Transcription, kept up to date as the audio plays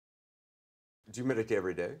Do you meditate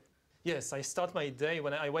every day? Yes, I start my day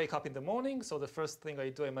when I wake up in the morning. So the first thing I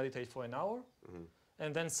do, I meditate for an hour.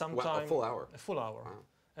 And then sometime... Well, a full hour? A full hour. Wow.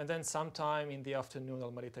 And then sometime in the afternoon,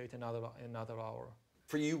 I'll meditate another hour.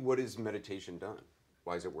 For you, what is meditation done?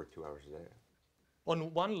 Why is it worth 2 hours a day?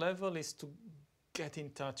 On one level is to get in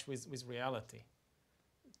touch with reality.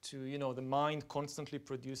 The mind constantly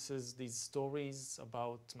produces these stories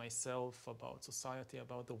about myself, about society,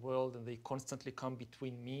 about the world, and they constantly come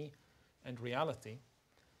between me and reality.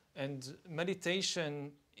 And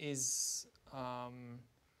meditation is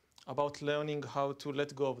about learning how to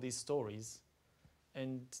let go of these stories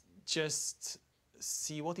and just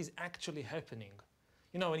see what is actually happening.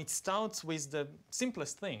 And it starts with the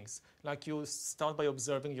simplest things, like you start by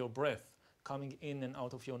observing your breath coming in and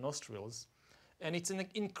out of your nostrils. And it's an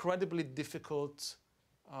incredibly difficult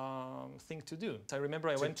thing to do. I remember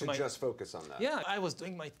I went to my... just focus on that. Yeah, I was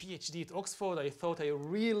doing my PhD at Oxford. I thought I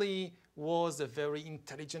really was a very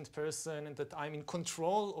intelligent person and that I'm in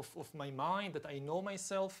control of my mind, that I know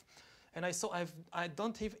myself. And I saw I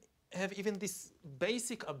don't have even this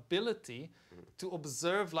basic ability to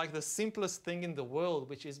observe like the simplest thing in the world,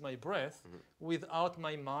 which is my breath, without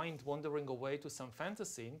my mind wandering away to some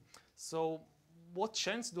fantasy. So what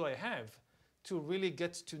chance do I have to really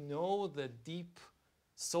get to know the deep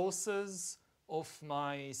sources of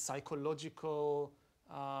my psychological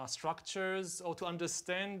structures, or to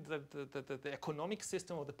understand the economic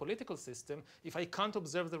system or the political system, if I can't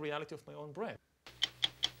observe the reality of my own breath?